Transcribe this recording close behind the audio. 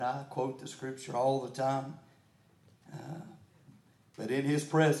I quote the scripture all the time. But in His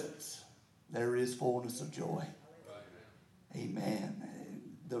presence, there is fullness of joy. Amen.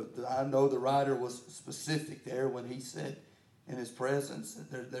 I know the writer was specific there when he said in His presence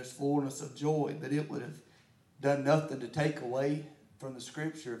that there's fullness of joy, but it would have done nothing to take away from the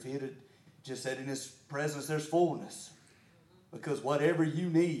scripture if He had just said in His presence there's fullness. Because whatever you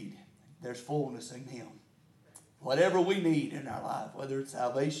need, there's fullness in Him. Whatever we need in our life, whether it's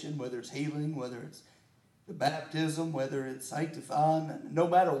salvation, whether it's healing, whether it's the baptism, whether it's sanctifying, no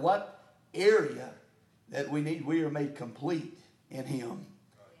matter what area that we need, we are made complete in Him.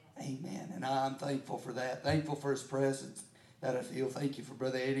 Amen. And I'm thankful for that. Thankful for His presence that I feel. Thank you for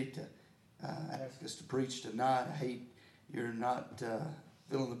Brother Eddie to ask us to preach tonight. I hate you're not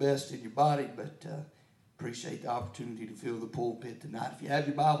feeling the best in your body, but appreciate the opportunity to fill the pulpit tonight. If you have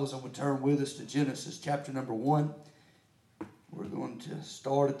your Bibles, I'm going to turn with us to Genesis chapter number 1. We're going to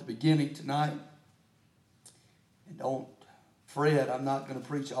start at the beginning tonight. And don't fret, I'm not going to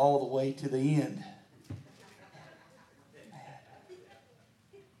preach all the way to the end.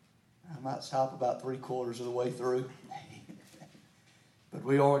 I might stop about 3/4 of the way through. But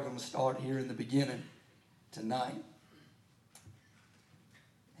we are going to start here in the beginning tonight.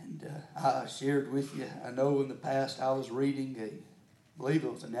 And I shared with you, I know in the past I was reading I believe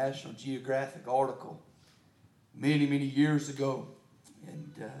it was a National Geographic article many, many years ago.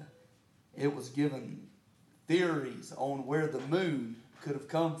 And it was given theories on where the moon could have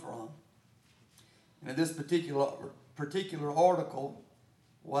come from. And in this particular article,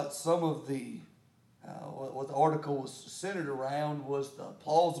 what the article was centered around was the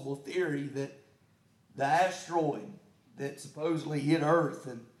plausible theory that the asteroid that supposedly hit Earth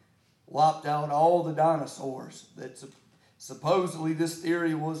and wiped out all the dinosaurs, that supposedly this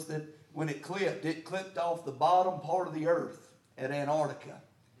theory was that when it clipped off the bottom part of the Earth at Antarctica,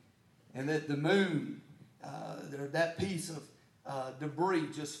 and that the moon, that piece of debris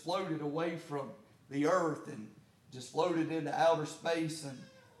just floated away from the Earth and just floated into outer space, and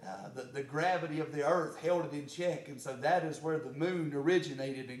the gravity of the Earth held it in check, and so that is where the moon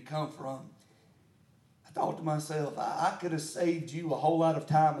originated and come from. I thought to myself, I could have saved you a whole lot of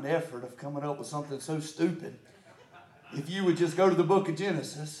time and effort of coming up with something so stupid if you would just go to the book of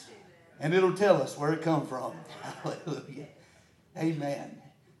Genesis and it'll tell us where it come from. Hallelujah. Amen.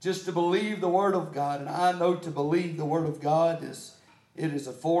 Just to believe the Word of God, and I know to believe the Word of God it is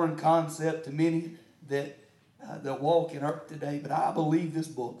a foreign concept to many that walk in earth today, but I believe this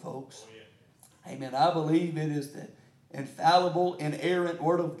book, folks. Amen. I believe it is the infallible, inerrant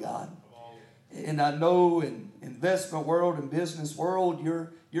Word of God. And I know in investment world and business world,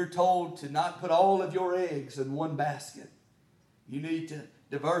 you're told to not put all of your eggs in one basket. You need to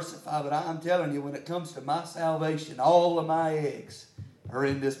diversify. But I'm telling you, when it comes to my salvation, all of my eggs are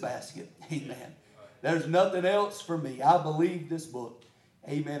in this basket. Amen. There's nothing else for me. I believe this book.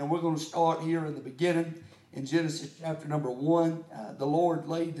 Amen. And we're going to start here in the beginning in Genesis chapter number 1. The Lord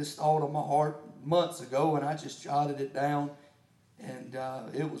laid this thought on my heart months ago, and I just jotted it down. And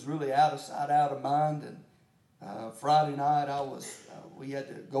it was really out of sight, out of mind. And Friday night, we had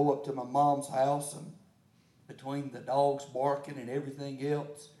to go up to my mom's house, and between the dogs barking and everything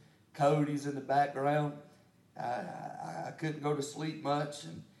else, Cody's in the background, I couldn't go to sleep much,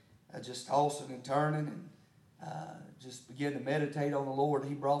 and I just tossing and turning, and just began to meditate on the Lord.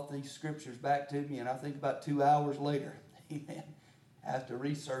 He brought these scriptures back to me, and I think about 2 hours later, amen, after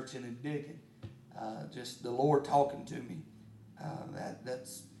researching and digging, just the Lord talking to me.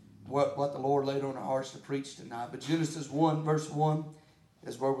 That's what the Lord laid on our hearts to preach tonight. But Genesis 1, verse 1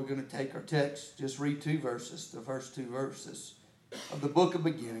 is where we're going to take our text. Just read the first two verses of the book of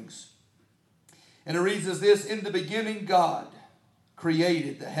beginnings. And it reads as this: In the beginning God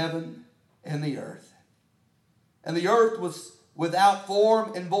created the heaven and the earth. And the earth was without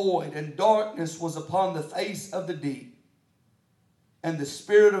form and void, and darkness was upon the face of the deep. And the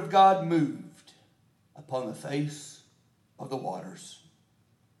Spirit of God moved upon the face of the waters.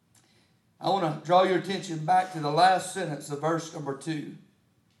 I want to draw your attention back to the last sentence of verse number 2.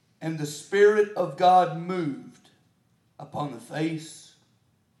 And the Spirit of God moved upon the face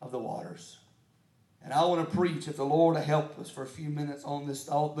of the waters. And I want to preach, if the Lord will help us for a few minutes on this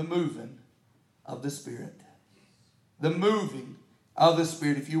thought, the moving of the Spirit. The moving of the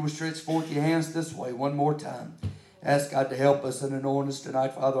Spirit. If you will stretch forth your hands this way one more time. Ask God to help us and anoint us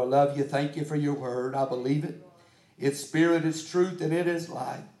tonight. Father, I love you. Thank you for your word. I believe it. It's spirit, it's truth, and it is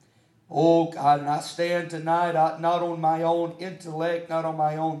life. Oh, God, and I stand tonight not on my own intellect, not on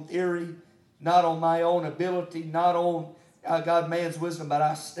my own theory, not on my own ability, not on, God, man's wisdom, but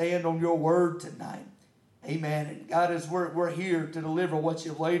I stand on your word tonight. Amen. And God, as we're here to deliver what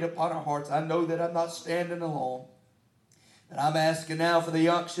you've laid upon our hearts, I know that I'm not standing alone. And I'm asking now for the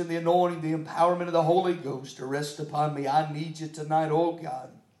unction, the anointing, the empowerment of the Holy Ghost to rest upon me. I need you tonight, oh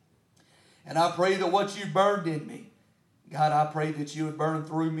God. And I pray that what you burned in me, God, I pray that you would burn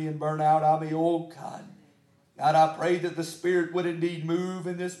through me and burn out of me, oh God. God, I pray that the Spirit would indeed move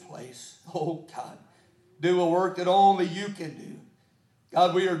in this place. Oh God, do a work that only you can do.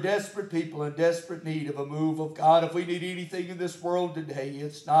 God, we are desperate people in desperate need of a move of God. If we need anything in this world today,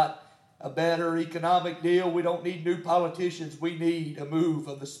 it's not a better economic deal. We don't need new politicians. We need a move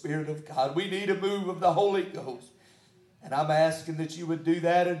of the Spirit of God. We need a move of the Holy Ghost. And I'm asking that you would do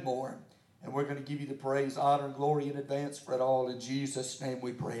that and more. And we're going to give you the praise, honor, and glory in advance for it all. In Jesus' name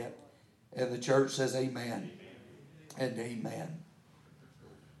we pray it. And the church says amen and amen.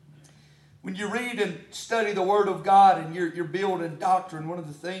 When you read and study the Word of God and you're building doctrine, one of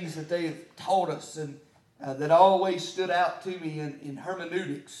the things that they have taught us and that always stood out to me in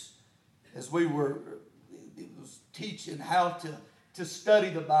hermeneutics as we were teaching how to study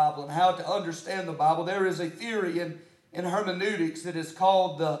the Bible and how to understand the Bible, there is a theory in hermeneutics that is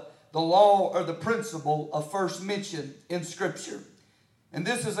called the law or the principle of first mention in Scripture. And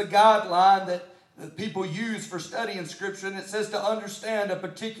this is a guideline that people use for studying Scripture, and it says to understand a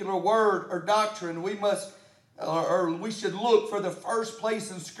particular word or doctrine, we must, or we should look for the first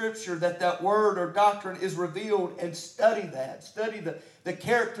place in Scripture that word or doctrine is revealed and study that. Study the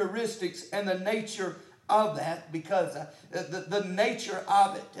characteristics and the nature of that, because the nature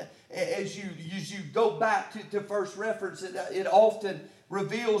of it, as you go back to first reference, it often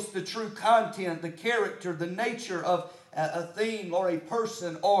reveals the true content, the character, the nature of a thing or a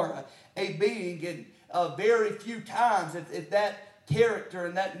person or a being. And very few times, if that character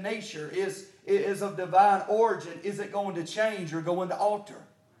and that nature is of divine origin, is it going to change or going to alter?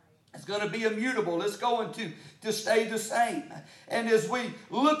 It's going to be immutable. It's going to stay the same. And as we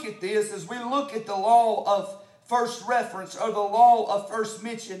look at this, as we look at the law of first reference or the law of first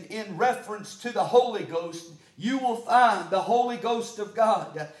mention in reference to the Holy Ghost, you will find the Holy Ghost of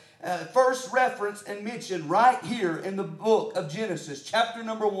God first reference and mention right here in the book of Genesis, chapter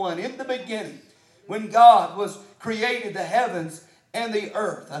number 1. In the beginning, when God was created the heavens and the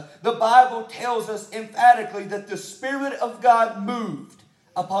earth, the Bible tells us emphatically that the Spirit of God moved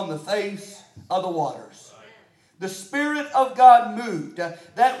upon the face of the waters. The Spirit of God moved.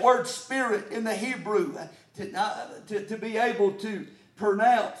 That word Spirit in the Hebrew, to be able to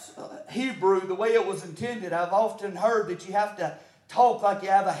pronounce Hebrew the way it was intended, I've often heard that you have to talk like you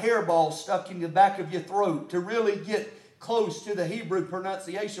have a hairball stuck in the back of your throat to really get close to the Hebrew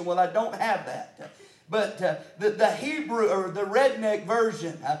pronunciation. Well, I don't have that. But the Hebrew or the redneck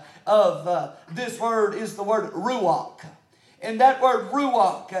version of this word is the word ruach. And that word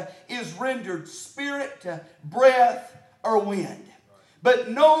ruach is rendered spirit, breath, or wind. But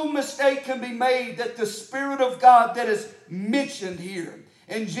no mistake can be made that the Spirit of God that is mentioned here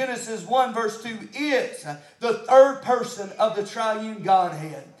in Genesis 1 verse 2 is the third person of the triune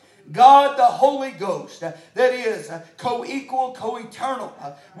Godhead. God the Holy Ghost, that is co-equal, co-eternal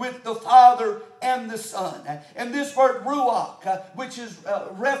with the Father and the Son. And this word ruach, which is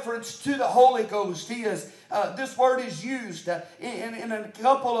reference to the Holy Ghost, this word is used in a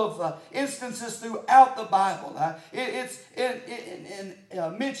couple of instances throughout the Bible. It's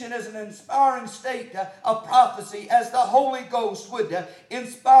mentioned as an inspiring state of prophecy, as the Holy Ghost would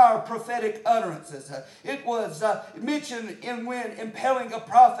inspire prophetic utterances. It was mentioned when impelling a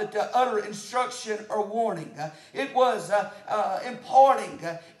prophet to utter instruction or warning. It was imparting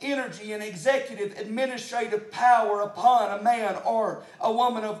energy and executive administrative power upon a man or a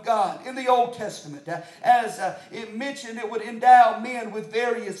woman of God. In the Old Testament, as it mentioned, it would endow men with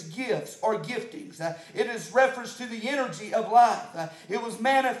various gifts or giftings. It is reference to the energy of life. It was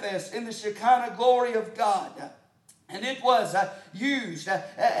manifest in the Shekinah glory of God. And it was used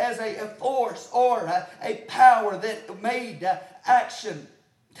as a force or a power that made action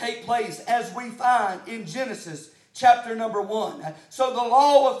take place, as we find in Genesis chapter number 1. So the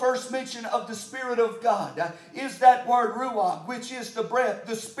law of first mention of the Spirit of God is that word ruach, which is the breath,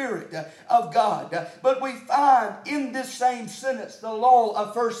 the Spirit of God. But we find in this same sentence, the law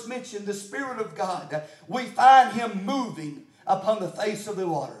of first mention, the Spirit of God, we find Him moving upon the face of the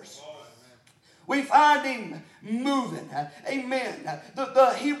waters. We find Him moving. Amen.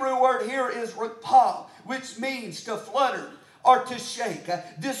 The Hebrew word here is rapah, which means to flutter or to shake.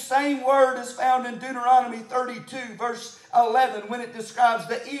 This same word is found in Deuteronomy 32 verse 11 when it describes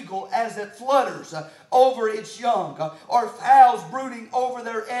the eagle as it flutters over its young, or fowls brooding over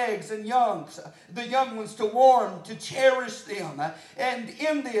their eggs and youngs, the young ones to warm, to cherish them. And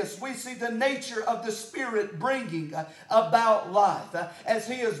in this we see the nature of the Spirit bringing about life as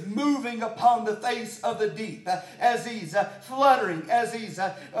He is moving upon the face of the deep, as He's fluttering, as He's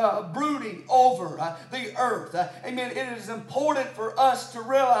brooding over the earth. Amen. It is important for us to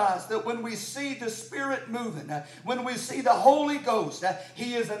realize that when we see the Spirit moving, when we see the Holy Ghost,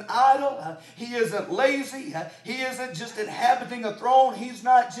 He isn't idle, He isn't lazy, He isn't just inhabiting a throne. He's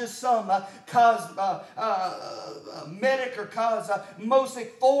not just some cosmetic or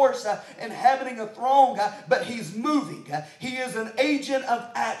cosmosic force inhabiting a throne, but He's moving. He is an agent of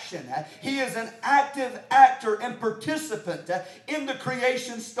action. He is an active actor and participant in the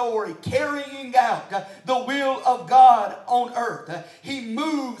creation story, carrying out the will of God on earth. He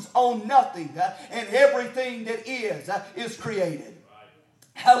moves on nothing, and everything that is created.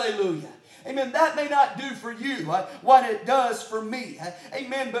 Hallelujah. Amen. That may not do for you what it does for me.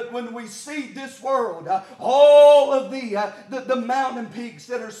 Amen. But when we see this world, all of the mountain peaks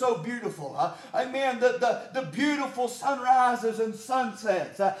that are so beautiful, amen, the beautiful sunrises and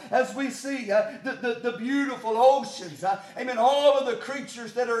sunsets, as we see the beautiful oceans, amen, all of the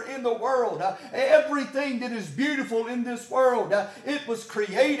creatures that are in the world, everything that is beautiful in this world, it was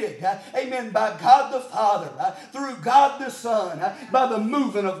created, amen, by God the Father, through God the Son, by the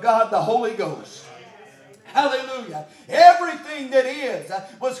moving of God the Holy Ghost. Hallelujah. Everything that is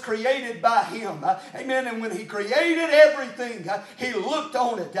was created by Him. Amen. And when He created everything, He looked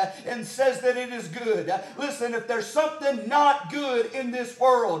on it and says that it is good. Listen, if there's something not good in this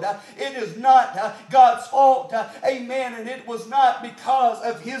world, it is not God's fault. Amen. And it was not because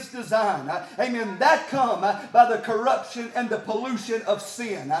of His design. Amen. That come by the corruption and the pollution of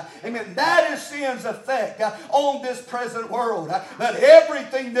sin. Amen. That is sin's effect on this present world. That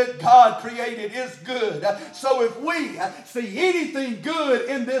everything that God created is good. So if we see anything good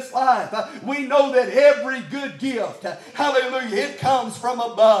in this life, we know that every good gift, hallelujah, it comes from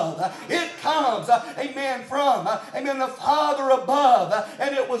above. It comes, amen, from, amen, the Father above.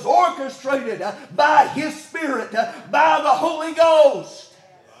 And it was orchestrated by His Spirit, by the Holy Ghost.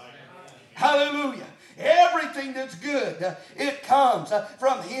 Hallelujah. Everything that's good, it comes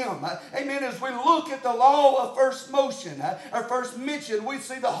from Him. Amen. As we look at the law of first motion, or first mention, we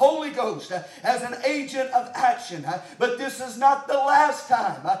see the Holy Ghost as an agent of action. But this is not the last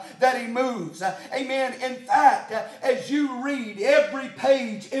time that He moves. Amen. In fact, as you read every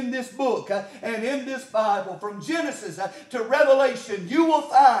page in this book and in this Bible, from Genesis to Revelation, you will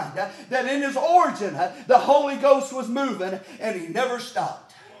find that in His origin, the Holy Ghost was moving and He never stopped.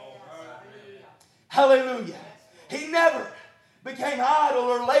 Hallelujah. He never became idle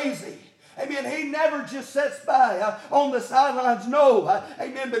or lazy. Amen. He never just sits by on the sidelines. No.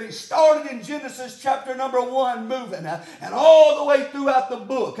 Amen. But He started in Genesis chapter number 1 moving. And all the way throughout the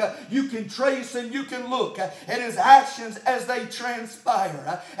book, you can trace and you can look at His actions as they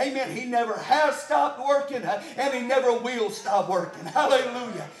transpire. Amen. He never has stopped working and He never will stop working.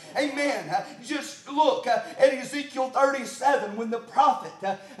 Hallelujah. Amen. Just look at Ezekiel 37 when the prophet,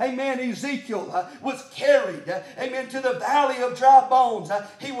 amen, Ezekiel was carried, amen, to the valley of dry bones.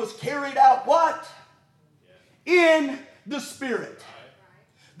 He was carried out what? In the Spirit.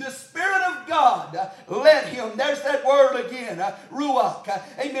 The Spirit of God led him. There's that word again, ruach.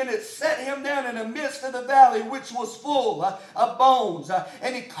 Amen. It set him down in the midst of the valley, which was full of bones.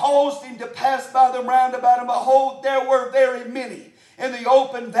 And He caused him to pass by them round about. And behold, there were very many in the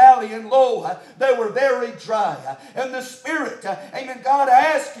open valley, and lo, they were very dry. And the Spirit, amen, God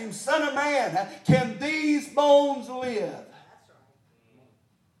asked him, Son of man, can these bones live?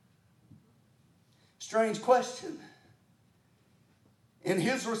 Strange question. And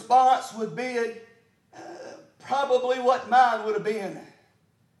his response would be probably what mine would have been.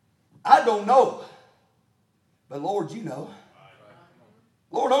 I don't know. But Lord, you know.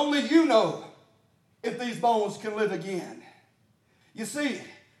 Lord, only you know if these bones can live again. You see,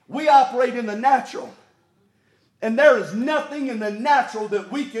 we operate in the natural, and there is nothing in the natural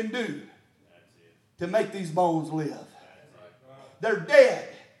that we can do to make these bones live. They're dead.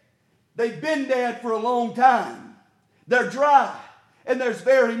 They've been dead for a long time. They're dry, and there's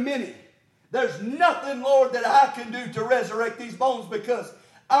very many. There's nothing, Lord, that I can do to resurrect these bones because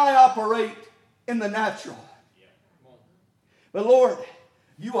I operate in the natural. But Lord,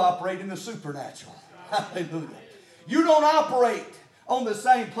 you operate in the supernatural. Hallelujah. You don't operate on the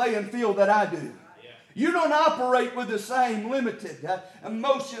same playing field that I do. You don't operate with the same limited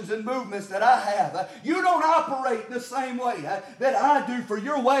emotions and movements that I have. You don't operate the same way that I do, for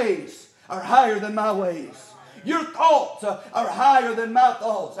your ways are higher than my ways. Your thoughts are higher than my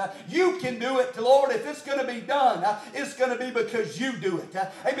thoughts. You can do it, Lord. If it's going to be done, it's going to be because you do it.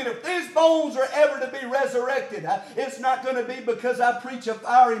 Amen. If these bones are ever to be resurrected, it's not going to be because I preach a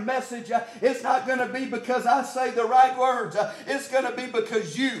fiery message. It's not going to be because I say the right words. It's going to be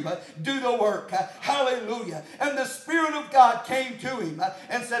because you do the work. Hallelujah. And the Spirit of God came to him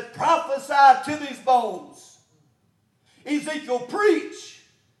and said, prophesy to these bones. Ezekiel, preach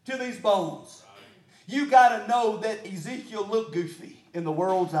to these bones. You got to know that Ezekiel looked goofy in the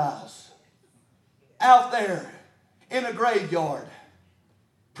world's eyes. Out there in a graveyard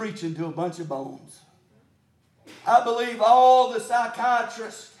preaching to a bunch of bones. I believe all the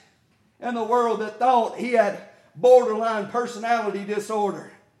psychiatrists in the world that thought he had borderline personality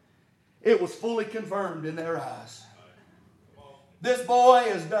disorder, it was fully confirmed in their eyes. This boy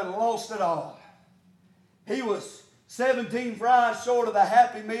has done lost it all. He was 17 fries short of the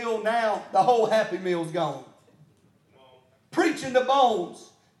Happy Meal. Now the whole Happy Meal's gone. Preaching to bones,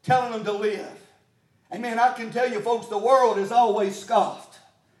 telling them to live. Amen. I can tell you, folks, the world has always scoffed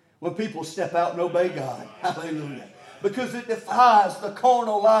when people step out and obey God. Hallelujah. Because it defies the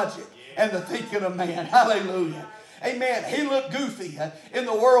carnal logic and the thinking of man. Hallelujah. Amen. He looked goofy in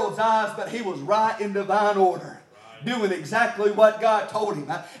the world's eyes, but he was right in divine order, doing exactly what God told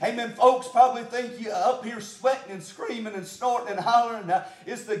him. Amen. Folks probably think you up here sweating and screaming and snorting and hollering.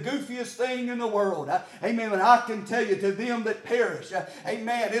 It's the goofiest thing in the world. Amen. And I can tell you, to them that perish,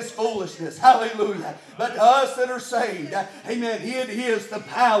 amen, it's foolishness. Hallelujah. But to us that are saved, amen, it is the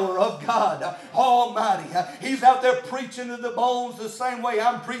power of God Almighty. He's out there preaching to the bones the same way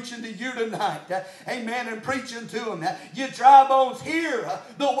I'm preaching to you tonight. Amen. And preaching to them. You dry bones, hear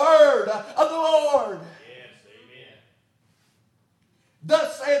the word of the Lord.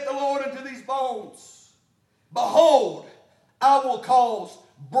 Thus saith the Lord unto these bones, behold, I will cause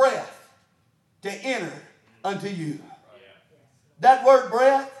breath to enter unto you. That word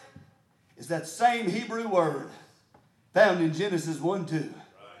breath is that same Hebrew word found in Genesis 1:2.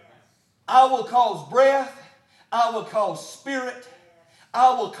 I will cause breath, I will cause spirit,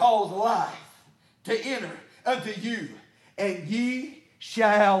 I will cause life to enter unto you, and ye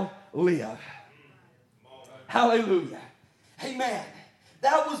shall live. Hallelujah. Amen.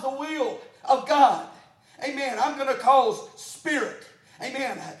 That was the will of God. Amen. I'm going to cause spirit.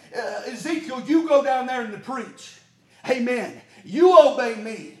 Amen. Ezekiel, you go down there and preach. Amen. You obey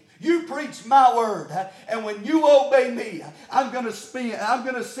me. You preach my word, and when you obey me, I'm going to send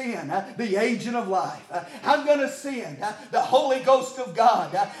the agent of life. I'm going to send the Holy Ghost of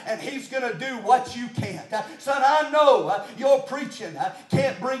God, and He's going to do what you can't. Son, I know your preaching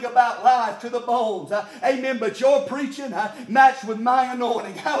can't bring about life to the bones. Amen. But your preaching matched with my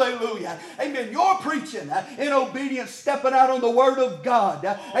anointing. Hallelujah. Amen. Your preaching in obedience, stepping out on the word of God.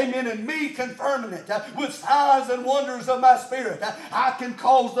 Amen. And me confirming it with signs and wonders of my spirit. I can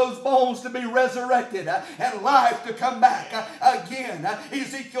cause those bones to be resurrected and life to come back again.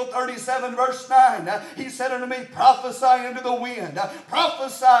 Ezekiel 37 verse 9, he said unto me, prophesy unto the wind,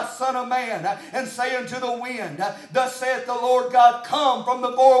 prophesy, son of man, and say unto the wind, thus saith the Lord God, come from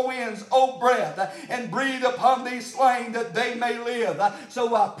the four winds, O breath, and breathe upon these slain that they may live.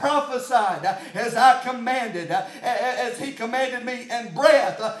 So I prophesied as I commanded, as he commanded me, and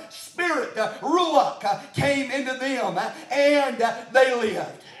breath, spirit, ruach, came into them, and they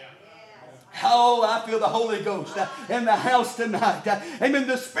lived. Oh, I feel the Holy Ghost in the house tonight. Amen.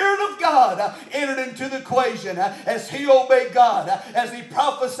 The Spirit of God entered into the equation as he obeyed God, as he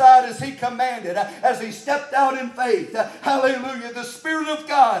prophesied, as he commanded, as he stepped out in faith. Hallelujah. The Spirit of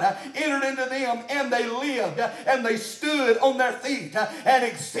God entered into them, and they lived, and they stood on their feet, an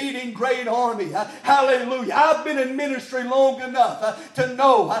exceeding great army. Hallelujah. I've been in ministry long enough to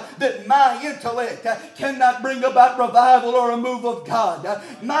know that my intellect cannot bring about revival or a move of God.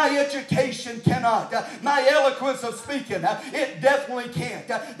 My education cannot. My eloquence of speaking, it definitely can't.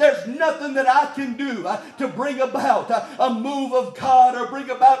 There's nothing that I can do to bring about a move of God or bring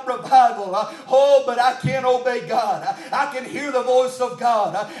about revival. Oh, but I can obey God. I can hear the voice of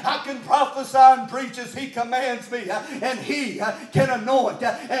God. I can prophesy and preach as He commands me, and He can anoint,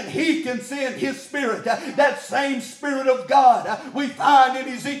 and He can send His Spirit. That same Spirit of God we find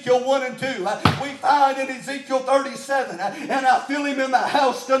in Ezekiel 1 and 2. We find in Ezekiel 37, and I feel Him in the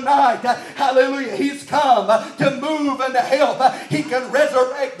house tonight. Hallelujah. He's come to move and to help. He can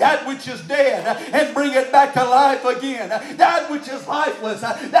resurrect that which is dead and bring it back to life again. That which is lifeless,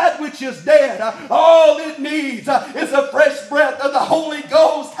 that which is dead, all it needs is a fresh breath of the Holy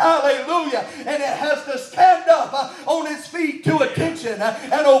Ghost. Hallelujah. And it has to stand up on its feet to attention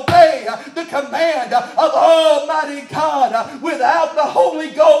and obey the command of Almighty God. Without the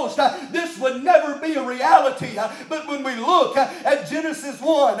Holy Ghost, this would never be a reality. But when we look at Genesis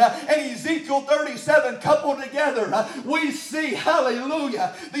 1 and Ezekiel 37 coupled together, we see,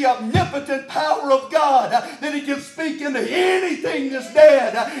 hallelujah, the omnipotent power of God, that He can speak into anything that's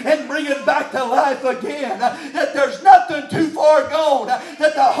dead and bring it back to life again. That there's nothing too far gone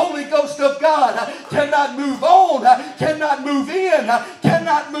that the Holy Ghost of God cannot move on, cannot move in,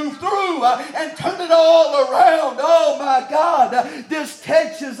 cannot move through and turn it all around. Oh my God, this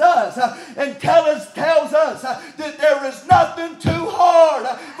teaches us and tells us that there is nothing too hard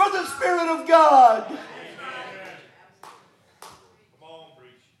for the Spirit of God.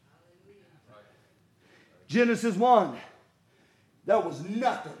 Genesis 1, there was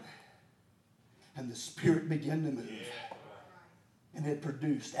nothing, and the Spirit began to move, and it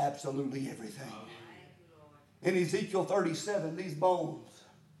produced absolutely everything. In Ezekiel 37, these bones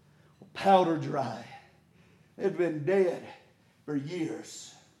were powder dry. They'd been dead for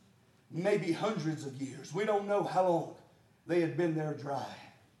years, maybe hundreds of years. We don't know how long they had been there dry.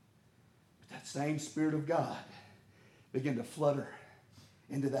 But that same Spirit of God began to flutter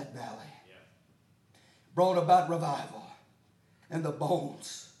into that valley. Brought about revival. And the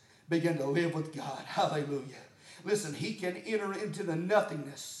bones began to live with God. Hallelujah. Listen, He can enter into the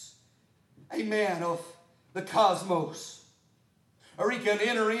nothingness, amen, of the cosmos. Or He can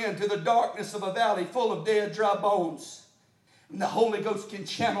enter into the darkness of a valley full of dead, dry bones. And the Holy Ghost can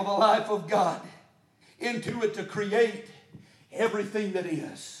channel the life of God into it to create everything that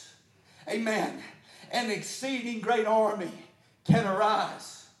is. Amen. An exceeding great army can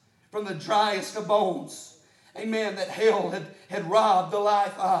arise from the driest of bones. Amen. That hell had robbed the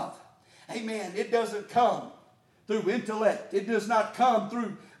life of. Amen. It doesn't come through intellect. It does not come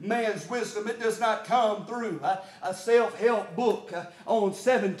through man's wisdom. It does not come through a self-help book on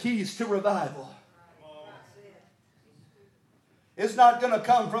 7 keys to revival. It's not going to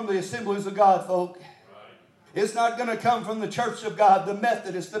come from the Assemblies of God, folk. It's not going to come from the Church of God, the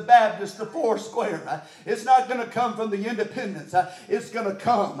Methodist, the Baptist, the Foursquare. It's not going to come from the Independents. It's going to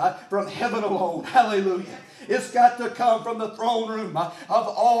come from heaven alone. Hallelujah. It's got to come from the throne room of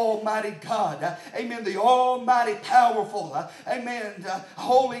Almighty God. Amen. The Almighty powerful, amen,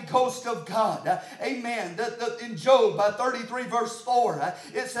 Holy Ghost of God. Amen. In Job 33 verse 4,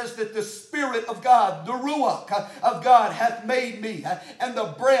 it says that the Spirit of God, the Ruach of God hath made me, and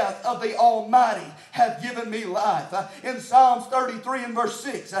the breath of the Almighty hath given me life. In Psalms 33 and verse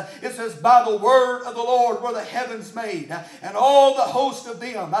 6, it says, by the word of the Lord were the heavens made, and all the host of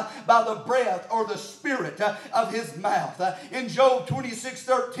them by the breath or the Spirit of His mouth. In Job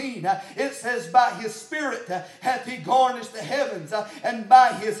 26:13, it says, by His Spirit hath He garnished the heavens, and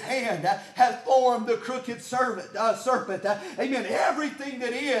by His hand hath formed the crooked serpent. Amen. Everything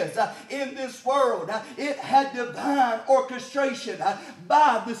that is in this world, it had divine orchestration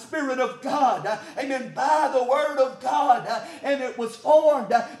by the Spirit of God. Amen. By the Word of God. And it was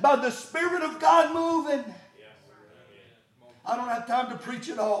formed by the Spirit of God moving. I don't have time to preach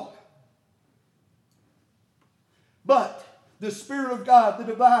it all. But the Spirit of God, the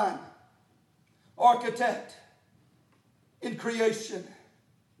divine architect in creation,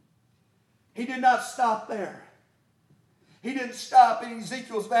 He did not stop there. He didn't stop in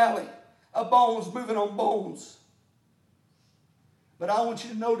Ezekiel's valley of bones moving on bones. But I want you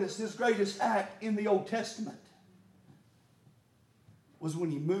to notice His greatest act in the Old Testament was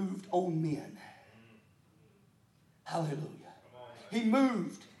when He moved on men. Hallelujah. He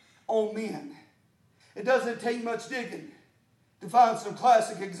moved on men. It doesn't take much digging to find some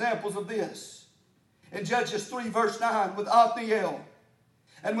classic examples of this. In Judges 3 verse 9 with Othniel.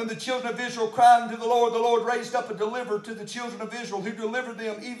 And when the children of Israel cried unto the Lord raised up a deliverer to the children of Israel, who delivered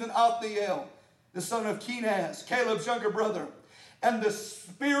them, even Othniel, the son of Kenaz, Caleb's younger brother. And the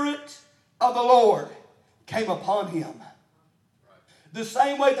Spirit of the Lord came upon him. The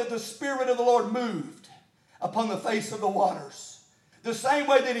same way that the Spirit of the Lord moved upon the face of the waters. The same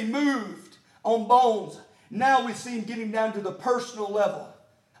way that He moved on bones. Now we see Him getting down to the personal level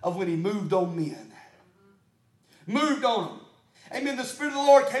of when He moved on men. Moved on them. Amen. The Spirit of the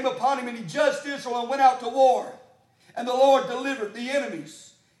Lord came upon Him and He judged Israel and went out to war. And the Lord delivered the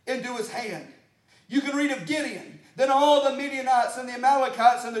enemies into His hand. You can read of Gideon. Then all the Midianites and the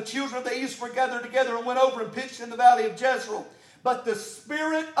Amalekites and the children of the east were gathered together and went over and pitched in the valley of Jezreel. But the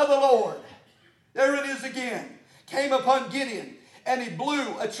Spirit of the Lord, there it is again, came upon Gideon. And he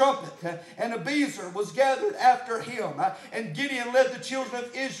blew a trumpet, and Abiezer was gathered after him. And Gideon led the children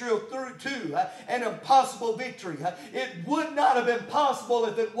of Israel through to an impossible victory. It would not have been possible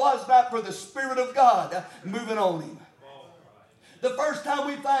if it was not for the Spirit of God moving on him. The first time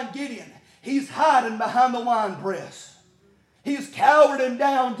we find Gideon, he's hiding behind the winepress. He's cowering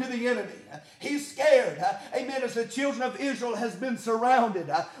down to the enemy. He's scared. Amen. As the children of Israel has been surrounded.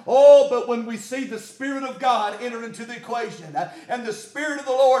 But when we see the Spirit of God enter into the equation and the Spirit of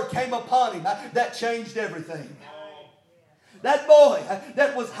the Lord came upon him, that changed everything. That boy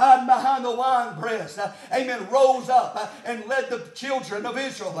that was hiding behind the wine press, amen, rose up and led the children of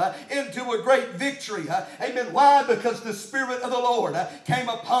Israel into a great victory. Amen. Why? Because the Spirit of the Lord came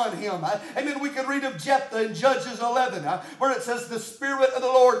upon him. Amen. We can read of Jephthah in Judges 11, where it says the Spirit of the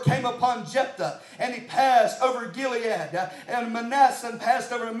Lord came upon Jephthah, and he passed over Gilead, and Manasseh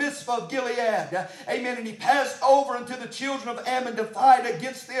passed over Mizpah of Gilead. Amen. And he passed over into the children of Ammon to fight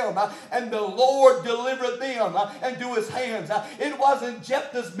against them, and the Lord delivered them into his hands. It wasn't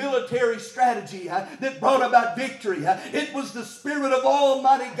Jephthah's military strategy that brought about victory. It was the Spirit of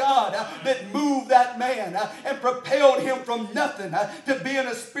Almighty God that moved that man and propelled him from nothing to being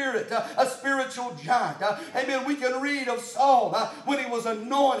a spiritual giant. Amen. We can read of Saul when he was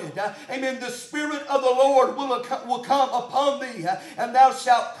anointed. Amen. The Spirit of the Lord will come upon thee, and thou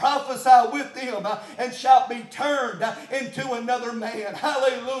shalt prophesy with them, and shalt be turned into another man.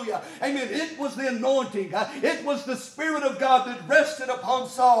 Hallelujah. Amen. It was the anointing. It was the Spirit of God that rested upon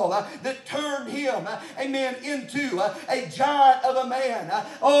Saul that turned him, amen, into a giant of a man.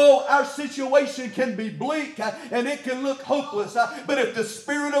 Our situation can be bleak and it can look hopeless, but if the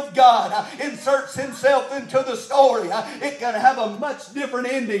Spirit of God inserts himself into the story, it can have a much different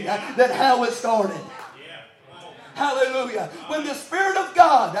ending than how it started. Hallelujah. When the Spirit of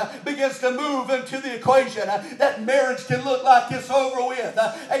God begins to move into the equation, that marriage can look like it's over with.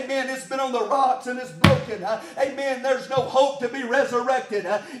 Amen. It's been on the rocks and it's broken. Amen. There's no hope to be resurrected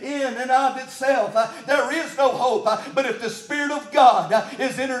in and of itself. There is no hope. But if the Spirit of God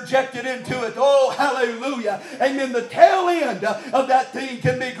is interjected into it, oh, hallelujah. Amen. The tail end of that thing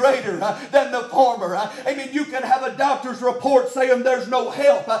can be greater than the former. Amen. You can have a doctor's report saying there's no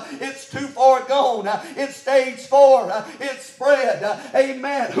help. It's too far gone. It's stage 4. It's spread.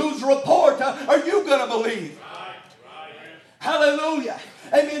 Amen. Whose report are you going to believe? Hallelujah.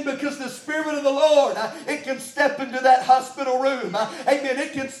 Amen. Because the Spirit of the Lord, it can step into that hospital room. Amen.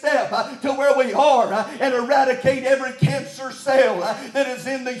 It can step to where we are and eradicate every cancer cell that is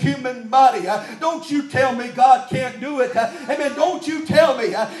in the human body. Don't you tell me God can't do it. Amen. Don't you tell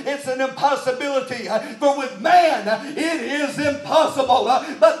me it's an impossibility. For with man, it is impossible.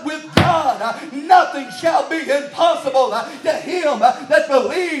 But with God, nothing shall be impossible to him that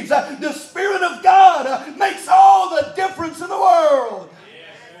believes. The Spirit of God makes all the difference in the world.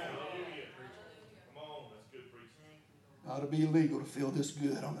 It ought to be illegal to feel this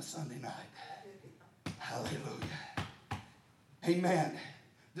good on a Sunday night. Hallelujah. Amen.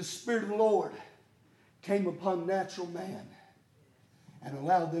 The Spirit of the Lord came upon natural man and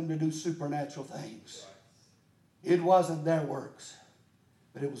allowed them to do supernatural things. It wasn't their works,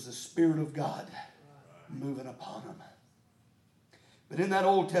 but it was the Spirit of God moving upon them. But in that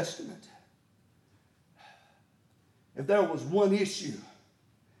Old Testament, if there was one issue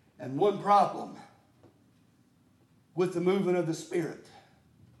and one problem with the movement of the Spirit,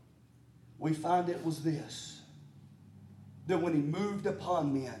 we find it was this: that when he moved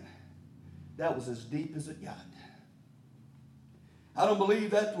upon men, that was as deep as it got. I don't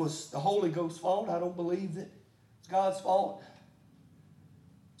believe that was the Holy Ghost's fault. I don't believe that it's God's fault.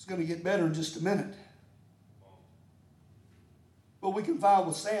 It's going to get better in just a minute. But we can find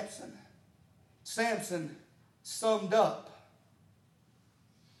with Samson. Samson summed up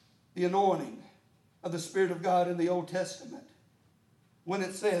the anointing of the Spirit of God in the Old Testament when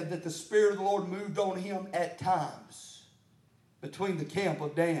it said that the Spirit of the Lord moved on him at times between the camp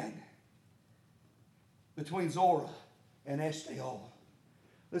of Dan, between Zorah and Eshtaol.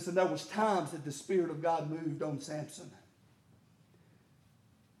 Listen, there was times that the Spirit of God moved on Samson,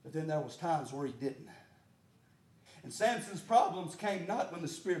 but then there was times where he didn't. And Samson's problems came not when the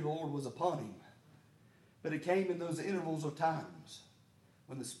Spirit of the Lord was upon him, but it came in those intervals of times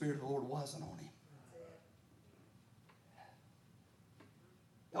when the Spirit of the Lord wasn't on him.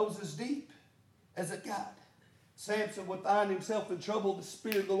 That was as deep as it got. Samson would find himself in trouble. The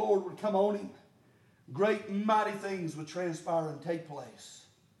Spirit of the Lord would come on him. Great and mighty things would transpire and take place.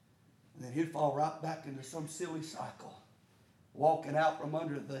 And then he'd fall right back into some silly cycle, walking out from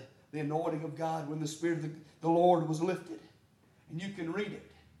under the anointing of God when the Spirit of the Lord was lifted. And you can read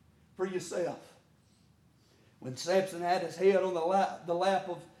it for yourself. When Samson had his head on the lap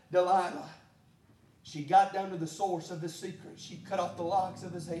of Delilah, she got down to the source of his secret. She cut off the locks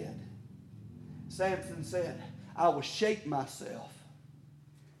of his head. Samson said, I will shake myself.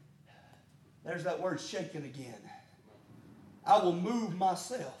 There's that word shaking again. I will move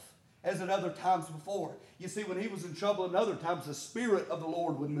myself as at other times before. You see, when he was in trouble in other times, the Spirit of the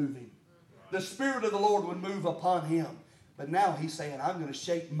Lord would move him. The Spirit of the Lord would move upon him. But now he's saying, I'm going to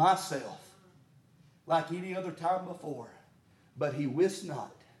shape myself like any other time before. But he wist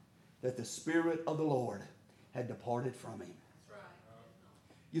not that the Spirit of the Lord had departed from him.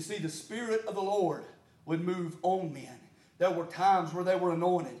 You see, the Spirit of the Lord would move on men. There were times where they were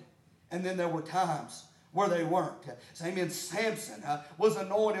anointed, and then there were times where they weren't. Amen. Samson was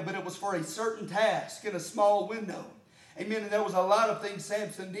anointed, but it was for a certain task in a small window. Amen. And there was a lot of things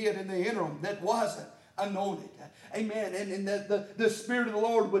Samson did in the interim that wasn't anointed. Amen. And the Spirit of the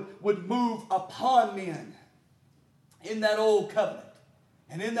Lord would move upon men in that old covenant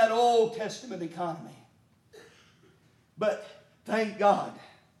and in that Old Testament economy. But thank God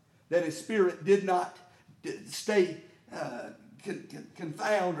that His Spirit did not stay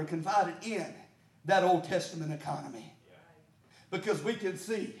confounded or confided in that Old Testament economy. Because we can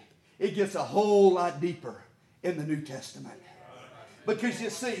see it gets a whole lot deeper in the New Testament. Because you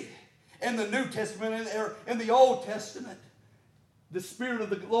see, in the New Testament, in the Old Testament, the Spirit of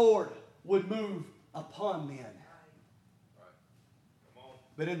the Lord would move upon men.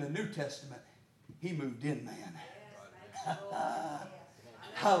 But in the New Testament, He moved in man.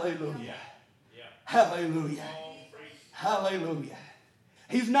 Hallelujah. Hallelujah. Hallelujah.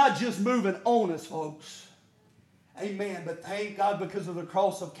 He's not just moving on us, folks. Amen. But thank God, because of the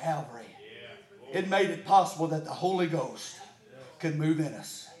cross of Calvary, it made it possible that the Holy Ghost could move in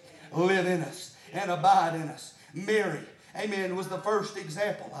us, live in us, and abide in us. Mary, amen, was the first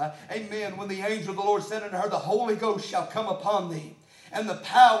example. Amen. When the angel of the Lord said unto her, the Holy Ghost shall come upon thee, and the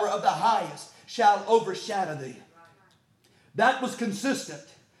power of the highest shall overshadow thee. That was consistent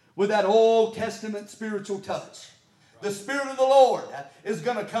with that Old Testament spiritual touch. The Spirit of the Lord is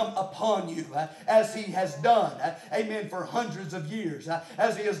going to come upon you as He has done, amen, for hundreds of years,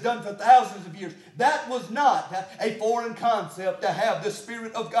 as He has done for thousands of years. That was not a foreign concept to have the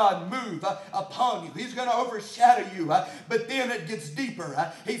Spirit of God move upon you. He's going to overshadow you, but then it gets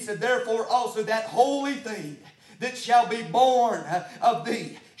deeper. He said, therefore also that holy thing that shall be born of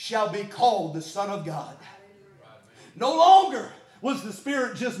thee shall be called the Son of God. No longer was the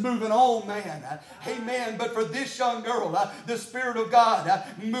Spirit just moving on man. Amen. But for this young girl, the Spirit of God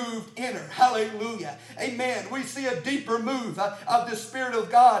moved in her. Hallelujah. Amen. We see a deeper move of the Spirit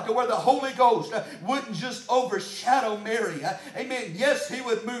of God to where the Holy Ghost wouldn't just overshadow Mary. Amen. Yes, He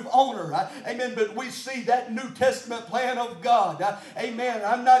would move on her. Amen. But we see that New Testament plan of God. Amen.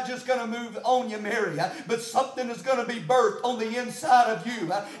 I'm not just going to move on you, Mary, but something is going to be birthed on the inside of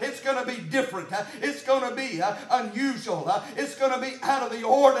you. It's going to be different. It's going to be unusual. It's going to be out of the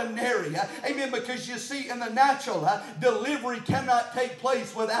ordinary. Amen. Because you see, in the natural, delivery cannot take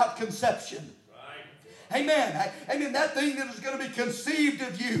place without conception. Amen. Amen. That thing that is going to be conceived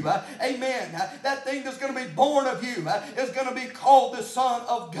of you, amen, that thing that's going to be born of you is going to be called the Son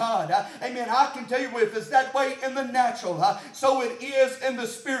of God. Amen. I can tell you, if it's that way in the natural, so it is in the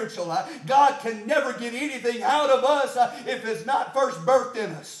spiritual. God can never get anything out of us if it's not first birthed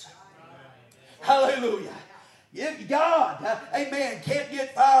in us. Hallelujah. If God, amen, can't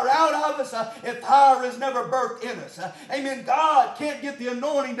get fire out of us if fire is never birthed in us. Amen. God can't get the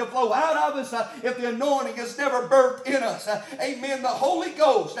anointing to flow out of us if the anointing is never birthed in us. Amen. The Holy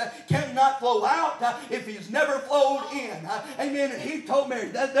Ghost cannot flow out if He's never flowed in. Amen. And He told Mary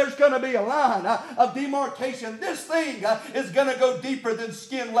that there's going to be a line of demarcation. This thing is going to go deeper than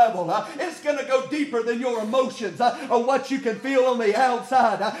skin level. It's going to go deeper than your emotions or what you can feel on the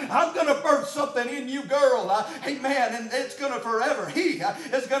outside. I'm going to birth something in you, girl. Amen. And it's going to forever. He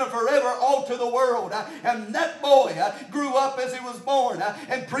is going to forever alter the world. And that boy grew up as he was born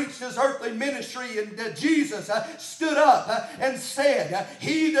and preached his earthly ministry. And Jesus stood up and said,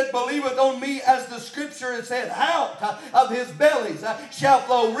 he that believeth on me, as the scripture has said, out of his bellies shall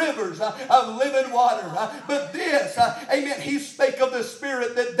flow rivers of living water. But this, amen, he spake of the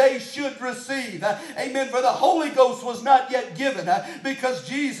Spirit that they should receive. Amen. For the Holy Ghost was not yet given because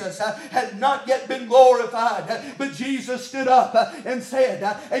Jesus had not yet been glorified. But Jesus stood up and said,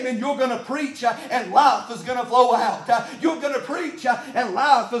 amen, you're going to preach and life is going to flow out. You're going to preach and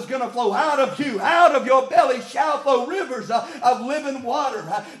life is going to flow out of you. Out of your belly shall flow rivers of living water.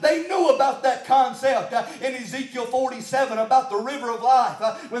 They knew about that concept in Ezekiel 47 about the river of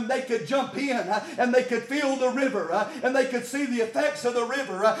life, when they could jump in and they could feel the river and they could see the effects of the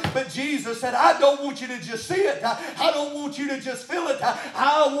river. But Jesus said, I don't want you to just see it. I don't want you to just feel it.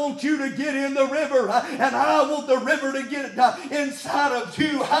 I want you to get in the river, and I want the river to get inside of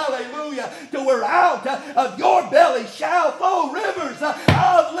you. Hallelujah. To where out of your belly shall flow rivers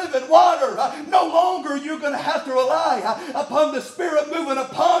of living water. No longer longer you're going to have to rely upon the Spirit moving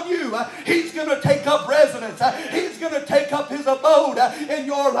upon you. He's going to take up residence. He's going to take up His abode in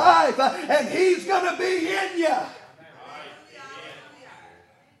your life, and He's going to be in you.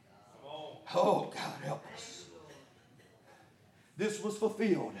 Oh, God, help us. This was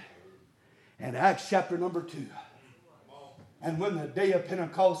fulfilled in Acts chapter number 2. And when the day of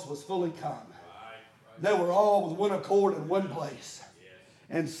Pentecost was fully come, they were all with one accord in one place.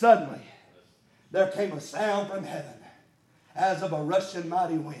 And suddenly there came a sound from heaven as of a rushing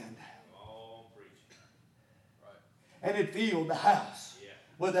mighty wind. And it filled the house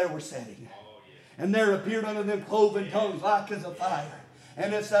where they were sitting. And there appeared unto them cloven tongues like as of fire.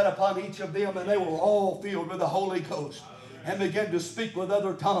 And it sat upon each of them, and they were all filled with the Holy Ghost, and began to speak with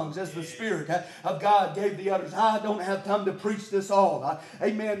other tongues as the Spirit of God gave the utterance. I don't have time to preach this all.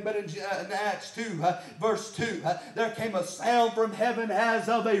 Amen. But in Acts 2, verse 2, there came a sound from heaven as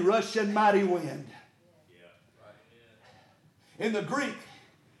of a rushing mighty wind. In the Greek,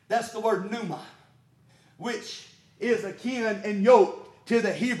 that's the word pneuma, which is akin and yoked to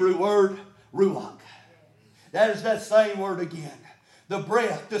the Hebrew word ruach. There's that same word again. The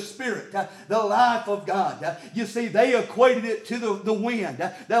breath, the Spirit, the life of God. You see, they equated it to the wind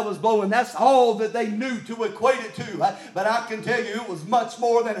that was blowing. That's all that they knew to equate it to. But I can tell you it was much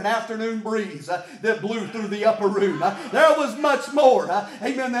more than an afternoon breeze that blew through the upper room. There was much more,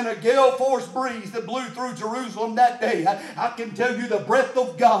 amen, than a gale force breeze that blew through Jerusalem that day. I can tell you the breath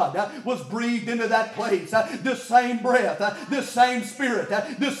of God was breathed into that place. The same breath, the same Spirit,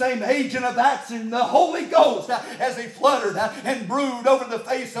 the same agent of action, the Holy Ghost, as He fluttered and brewed over the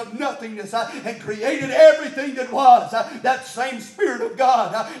face of nothingness and created everything that was. That same Spirit of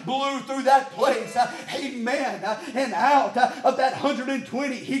God blew through that place. Amen. And out of that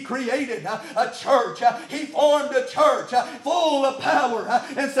 120, He created a church. He formed a church full of power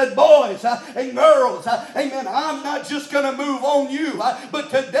and said, boys and girls, amen, I'm not just going to move on you, but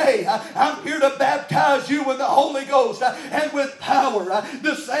today I'm here to baptize you with the Holy Ghost and with power.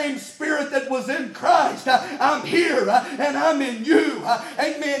 The same Spirit that was in Christ, I'm here and I'm in you.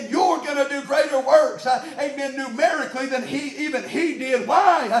 Amen. You're going to do greater works, amen, numerically than he did.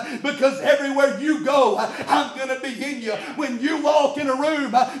 Why? Because everywhere you go, I'm going to be in you. When you walk in a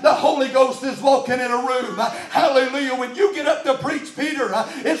room, the Holy Ghost is walking in a room. Hallelujah. When you get up to preach, Peter,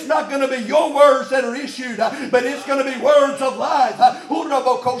 it's not going to be your words that are issued, but it's going to be words of life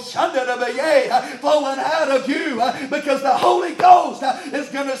flowing out of you, because the Holy Ghost is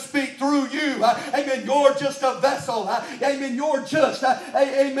going to speak through you. Amen. You're just a vessel. Amen. You're just,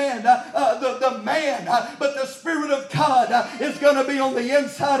 amen, the man, but the Spirit of God is going to be on the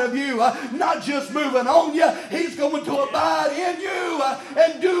inside of you, not just moving on you. He's going to abide in you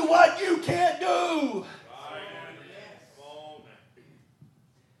and do what you can't do.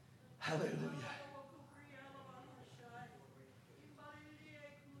 Hallelujah.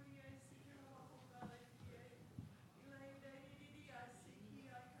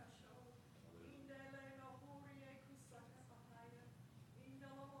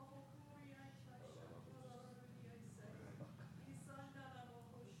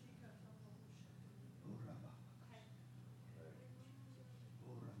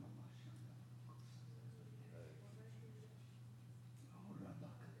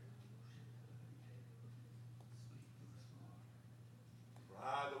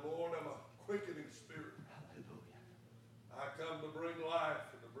 Quickening Spirit. I come to bring life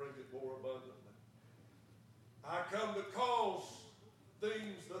and to bring it more abundantly. I come to cause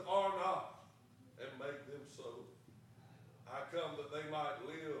things that are not and make them so. I come that they might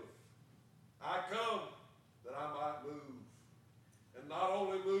live. I come that I might move. And not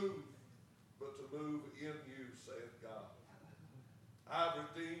only move, but to move in you, saith God. I've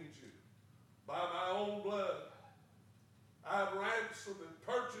redeemed you by my own blood. I've ransomed and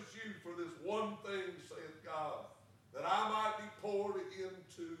purchased you for this one thing, saith God, that I might be poured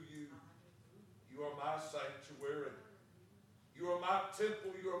into you. You are my sanctuary. You are my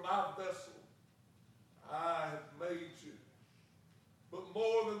temple. You are my vessel. I have made you. But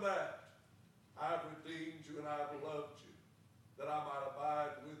more than that, I've redeemed you and I've loved you, that I might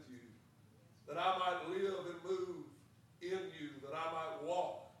abide with you, that I might live and move in you, that I might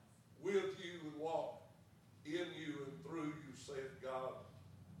walk with you and walk in you and through you, saith God.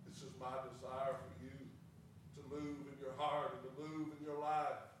 This is my desire for you, to move in your heart and to move in your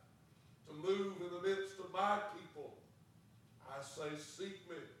life, to move in the midst of my people. I say, seek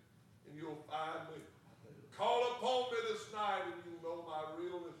me and you'll find me. Call upon me this night and you'll know my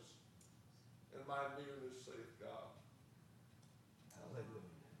realness and my nearness, saith God. Hallelujah.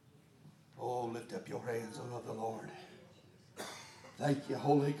 Oh, lift up your hands and love the Lord. Thank you,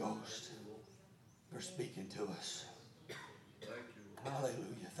 Holy Ghost. for speaking to us. Thank you.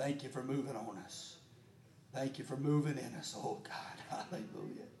 Hallelujah. Thank you for moving on us. Thank you for moving in us. Oh, God.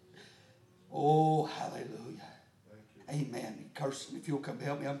 Hallelujah. Oh, hallelujah. Amen. Kirsten, if you'll come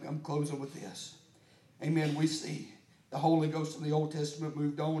help me, I'm closing with this. Amen. We see the Holy Ghost in the Old Testament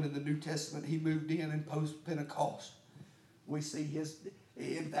moved on. In the New Testament, he moved in post-Pentecost. We see his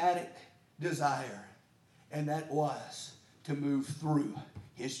emphatic desire, and that was to move through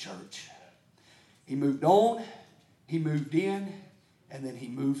his church. He moved on, he moved in, and then he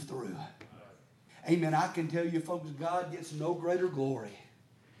moved through. Amen. I can tell you, folks, God gets no greater glory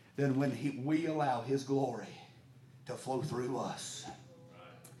than when we allow his glory to flow through us.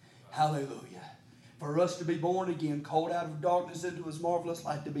 Hallelujah. For us to be born again, called out of darkness into his marvelous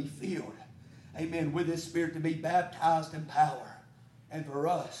light, to be filled, amen, with his Spirit, to be baptized in power. And for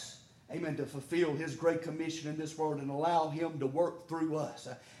us, amen, to fulfill his great commission in this world and allow him to work through us.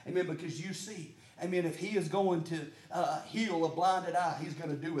 Amen, because you see, amen, if he is going to heal a blinded eye, he's going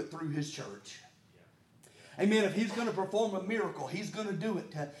to do it through his church. Amen. If he's going to perform a miracle, he's going to do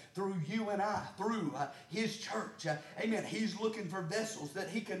it through you and I, through his church. Amen. He's looking for vessels that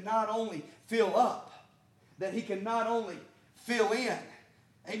he can not only fill up, that he can not only fill in,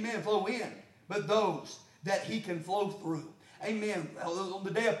 amen, flow in, but those that he can flow through. Amen. On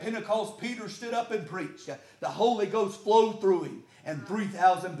the day of Pentecost, Peter stood up and preached. The Holy Ghost flowed through him, and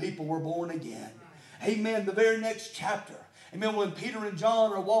 3,000 people were born again. Amen. The very next chapter, amen, when Peter and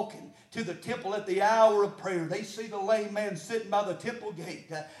John are walking to the temple at the hour of prayer, they see the lame man sitting by the temple gate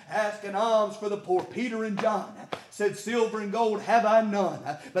asking alms for the poor. Peter and John said, silver and gold have I none,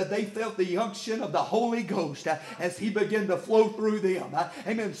 but they felt the unction of the Holy Ghost as he began to flow through them.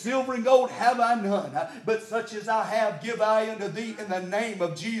 Amen. Silver and gold have I none, but such as I have give I unto thee in the name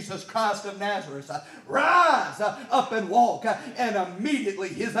of Jesus Christ of Nazareth. Rise up and walk. And immediately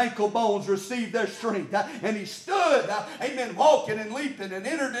his ankle bones received their strength, and he stood, amen, walking and leaping, and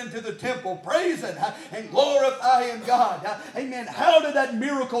entered into the temple praising and glorifying God. Amen. How did that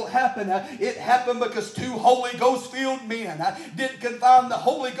miracle happen? It happened because two Holy Ghost filled men didn't confine the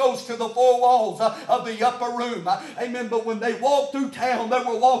Holy Ghost to the four walls of the upper room. Amen. But when they walked through town, they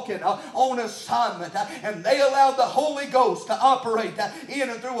were walking on assignment, and they allowed the Holy Ghost to operate in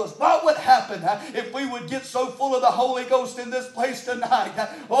and through us. What would happen if we would get so full of the Holy Ghost in this place tonight?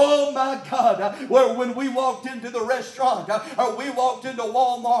 Oh my God, where when we walked into the restaurant or we walked into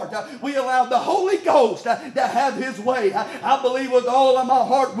Walmart, we allowed the Holy Ghost to have his way. I believe with all of my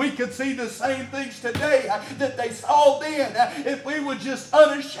heart we could see the same things today that they saw then if we would just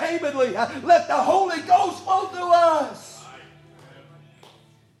unashamedly let the Holy Ghost flow through us.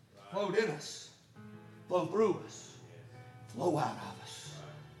 Flow in us. Flow through us. Flow out of us.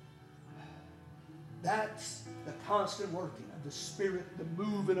 That's the constant working of the Spirit, the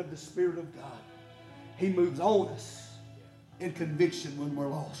moving of the Spirit of God. He moves on us in conviction when we're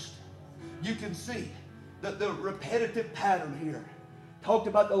lost. You can see that the repetitive pattern here. Talked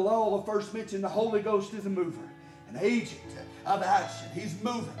about the law of first mention. The Holy Ghost is a mover, an agent of action. He's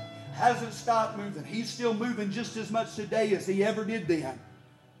moving, hasn't stopped moving. He's still moving just as much today as he ever did then.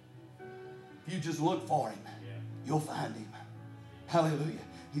 If you just look for him, you'll find him. Hallelujah.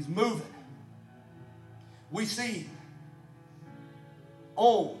 He's moving. We see him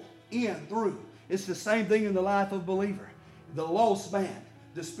on, in, through. It's the same thing in the life of a believer. The lost man,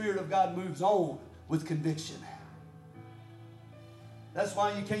 the Spirit of God moves on with conviction. That's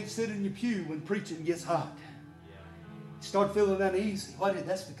why you can't sit in your pew when preaching gets hot. You start feeling uneasy.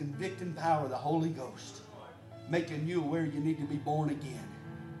 That's the convicting power of the Holy Ghost, making you aware you need to be born again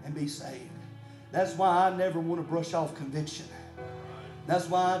and be saved. That's why I never want to brush off conviction. That's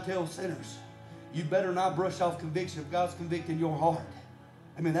why I tell sinners, you better not brush off conviction if God's convicting your heart.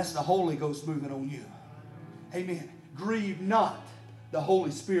 That's the Holy Ghost moving on you. Amen. Grieve not the Holy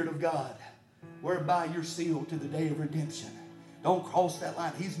Spirit of God, whereby you're sealed to the day of redemption. Don't cross that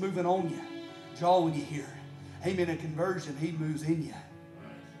line. He's moving on you, drawing you here. Amen. In conversion, he moves in you.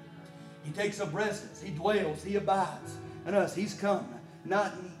 He takes up residence. He dwells. He abides in us. He's come,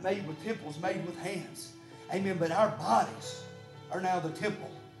 not made with temples, made with hands. Amen. But our bodies are now the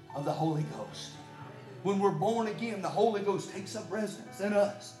temple of the Holy Ghost. When we're born again, the Holy Ghost takes up residence in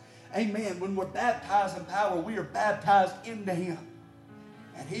us. Amen. When we're baptized in power, we are baptized into him.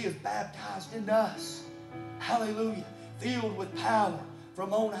 And he is baptized into us. Hallelujah. Filled with power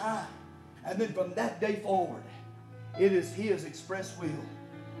from on high. And then from that day forward, it is his express will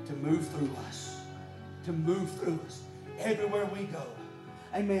to move through us. To move through us. Everywhere we go.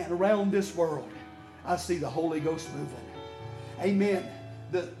 Amen. Around this world, I see the Holy Ghost moving. Amen.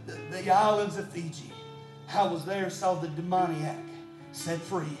 The islands of Fiji. I was there, saw the demoniac set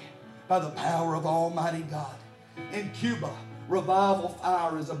free by the power of Almighty God. In Cuba, revival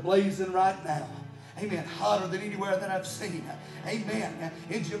fire is ablazing right now. Amen. Hotter than anywhere that I've seen. Amen.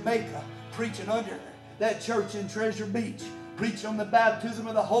 In Jamaica, preaching under that church in Treasure Beach, preaching on the baptism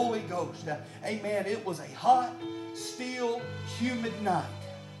of the Holy Ghost. Amen. It was a hot, still, humid night.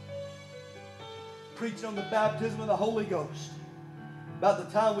 Preaching on the baptism of the Holy Ghost. About the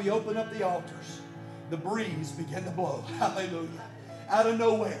time we opened up the altars, the breeze began to blow. Hallelujah. Out of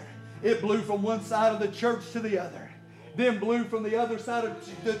nowhere, it blew from one side of the church to the other. Then blew from the other side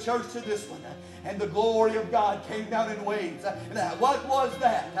of the church to this one. And the glory of God came down in waves. What was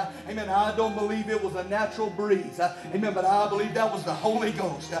that? Amen. I don't believe it was a natural breeze. Amen. But I believe that was the Holy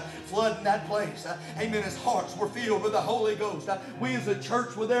Ghost flooding that place. Amen. His hearts were filled with the Holy Ghost. We as a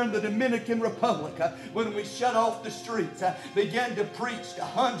church were there in the Dominican Republic when we shut off the streets, began to preach to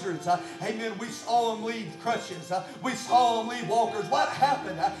hundreds. Amen. We saw them leave crutches. We saw them leave walkers. What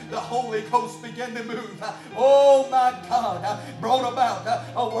happened? The Holy Ghost began to move. Oh my God. Brought about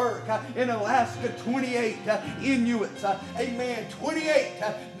a work in Alaska. 28 Inuits, amen, 28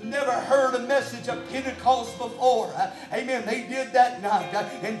 never heard a message of Pentecost before, amen, they did that night,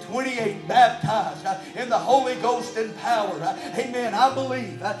 and 28 baptized in the Holy Ghost and power, amen. I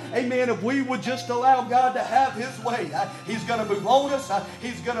believe, amen, if we would just allow God to have His way, He's going to move on us,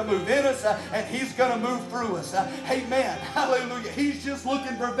 He's going to move in us, and He's going to move through us, amen, hallelujah. He's just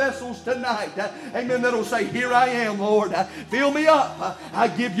looking for vessels tonight, amen, that'll say, here I am, Lord, fill me up, I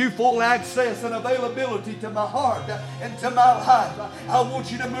give you full access and availability to my heart and to my life. I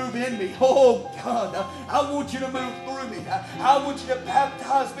want you to move in me. Oh God, I want you to move through me. I want you to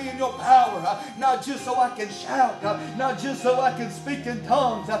baptize me in your power, not just so I can shout, not just so I can speak in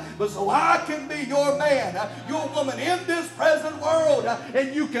tongues, but so I can be your man, your woman in this present world,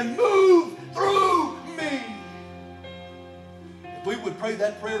 and you can move through me. If we would pray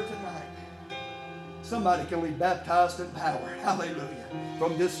that prayer tonight, somebody can be baptized in power. Hallelujah.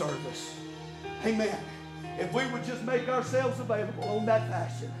 From this service. Amen. If we would just make ourselves available on that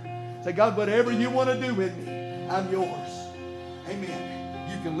fashion. Say, God, whatever you want to do with me, I'm yours. Amen.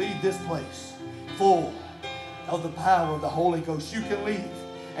 You can leave this place full of the power of the Holy Ghost. You can leave.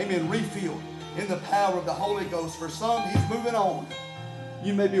 Amen. Refilled in the power of the Holy Ghost. For some, He's moving on.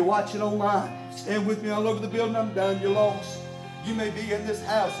 You may be watching online. Stand with me all over the building. I'm done. You're lost. You may be in this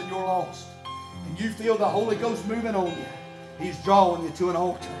house and you're lost. And you feel the Holy Ghost moving on you. He's drawing you to an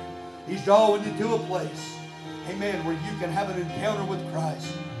altar. He's drawing you to a place, amen, where you can have an encounter with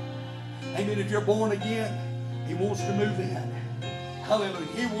Christ. Amen. If you're born again, He wants to move in. Hallelujah.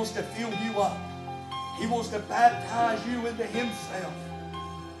 He wants to fill you up. He wants to baptize you into Himself.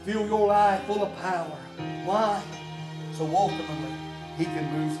 Fill your life full of power. Why? So ultimately, He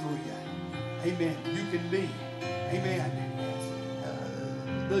can move through you. Amen. You can be, amen,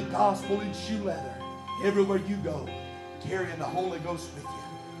 the gospel in shoe leather everywhere you go, carrying the Holy Ghost with you,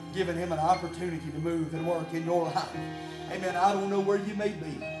 giving Him an opportunity to move and work in your life. Amen. I don't know where you may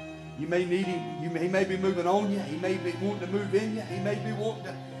be. You may need Him. He may be moving on you. He may be wanting to move in you. He may be wanting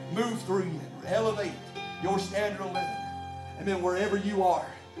to move through you, elevate your standard of living. Amen. Wherever you are,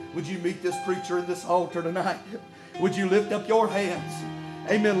 would you meet this preacher in this altar tonight? Would you lift up your hands?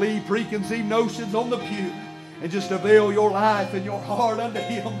 Amen. Leave preconceived notions on the pew and just avail your life and your heart unto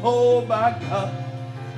Him. Oh my God.